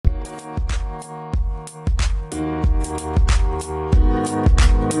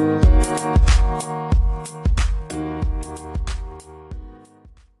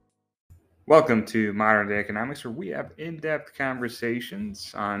Welcome to Modern Day Economics, where we have in depth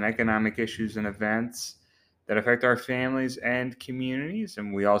conversations on economic issues and events that affect our families and communities.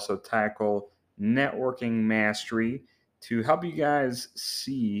 And we also tackle networking mastery to help you guys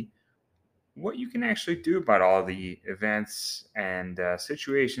see what you can actually do about all the events and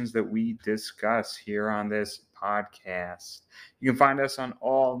situations that we discuss here on this podcast. You can find us on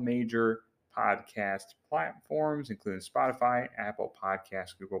all major podcast platforms, including Spotify, Apple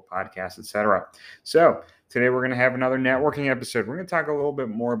Podcasts, Google Podcasts, etc. So today we're going to have another networking episode. We're going to talk a little bit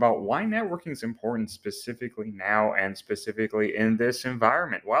more about why networking is important specifically now and specifically in this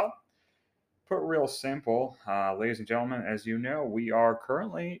environment. Well, put real simple, ladies and gentlemen, as you know, we are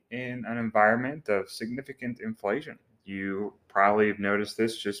currently in an environment of significant inflation. You probably have noticed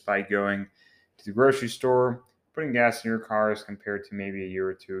this just by going to the grocery store, putting gas in your cars compared to maybe a year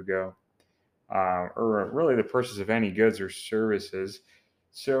or two ago, or really the purchase of any goods or services.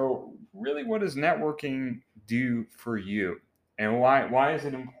 So, really, what does networking do for you? And why is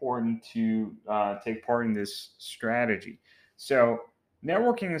it important to take part in this strategy? So,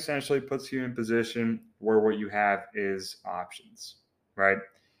 networking essentially puts you in a position where what you have is options, right?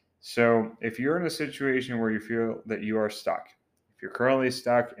 So, if you're in a situation where you feel that you are stuck, if you're currently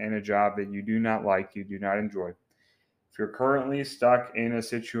stuck in a job that you do not like, you do not enjoy, if you're currently stuck in a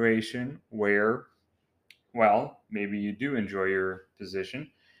situation where, well, maybe you do enjoy your position,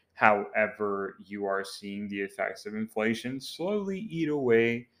 however, you are seeing the effects of inflation slowly eat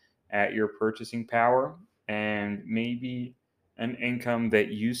away at your purchasing power, and maybe an income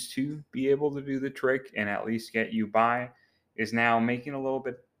that used to be able to do the trick and at least get you by is now making a little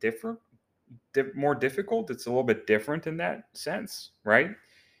bit more difficult. It's a little bit different in that sense, right?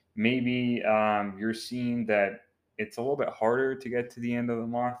 Maybe you're seeing that it's a little bit harder to get to the end of the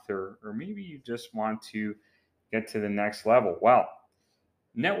month, or maybe you just want to get to the next level. Well,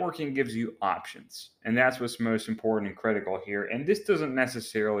 networking gives you options, and that's what's most important and critical here. And this doesn't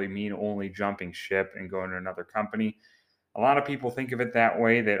necessarily mean only jumping ship and going to another company. A lot of people think of it that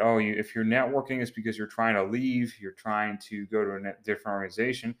way, that, oh, if you're networking, it's because you're trying to leave, you're trying to go to a different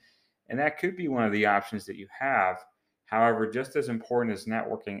organization. And that could be one of the options that you have. However, just as important as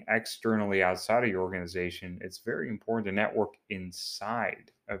networking externally outside of your organization, it's very important to network inside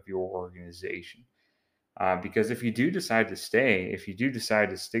of your organization. Because if you do decide to stay, if you do decide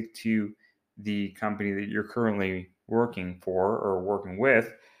to stick to the company that you're currently working for or working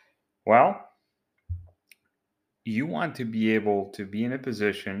with, well, you want to be able to be in a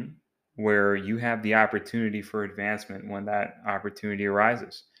position where you have the opportunity for advancement when that opportunity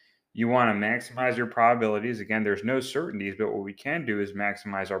arises. You want to maximize your probabilities. Again, there's no certainties, but what we can do is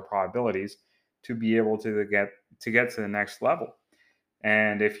maximize our probabilities to be able to get to the next level.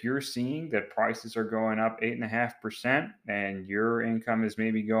 And if you're seeing that prices are going up 8.5% and your income is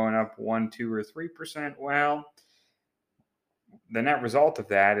maybe going up 1, 2, or 3%, well, the net result of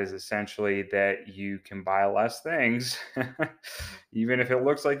that is essentially that you can buy less things. Even if it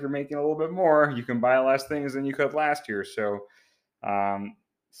looks like you're making a little bit more, you can buy less things than you could last year. So um,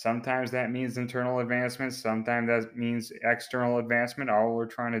 sometimes that means internal advancement, sometimes that means external advancement. All we're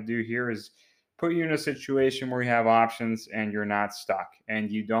trying to do here is put you in a situation where you have options and you're not stuck and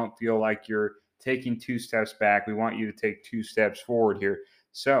you don't feel like you're taking two steps back. We want you to take two steps forward here.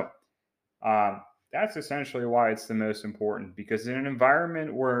 So, that's essentially why it's the most important, because in an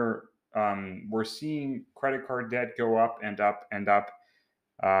environment where we're seeing credit card debt go up and up and up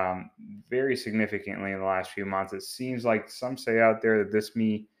um, very significantly in the last few months, it seems like some say out there that this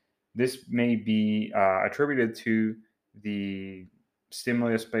may be attributed to the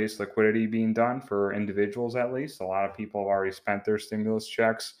stimulus-based liquidity being done for individuals. At least a lot of people have already spent their stimulus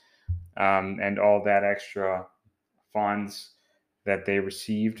checks and all that extra funds that they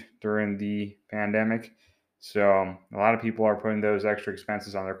received during the pandemic. So a lot of people are putting those extra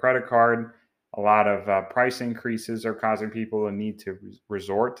expenses on their credit card. A lot of price increases are causing people to need to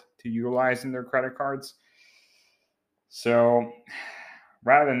resort to utilizing their credit cards. So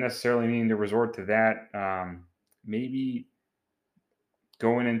rather than necessarily needing to resort to that, maybe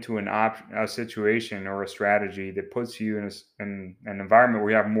going into a situation or a strategy that puts you in an environment where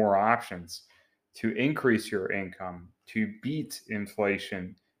you have more options to increase your income, to beat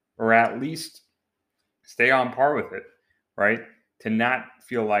inflation, or at least stay on par with it, right? To not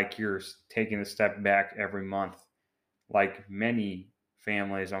feel like you're taking a step back every month, like many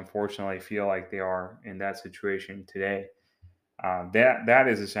families unfortunately feel like they are in that situation today. That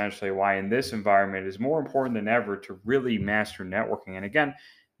is essentially why in this environment it is more important than ever to really master networking. And again,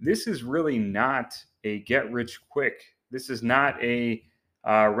 this is really not a get rich quick. This is not a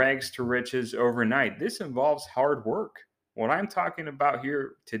rags to riches overnight. This involves hard work. What I'm talking about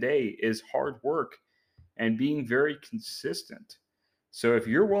here today is hard work and being very consistent. So if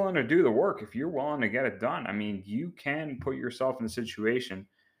you're willing to do the work, if you're willing to get it done, I mean, you can put yourself in a situation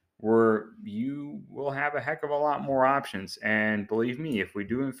where you will have a heck of a lot more options. And believe me, if we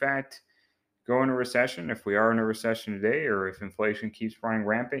do in fact go into recession, if we are in a recession today, or if inflation keeps running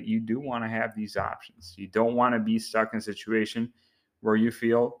rampant, you do want to have these options. You don't want to be stuck in a situation where you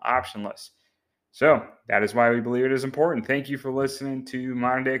feel optionless. So that is why we believe it is important. Thank you for listening to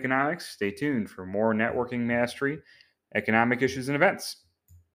Modern Day Economics. Stay tuned for more networking mastery, economic issues, and events.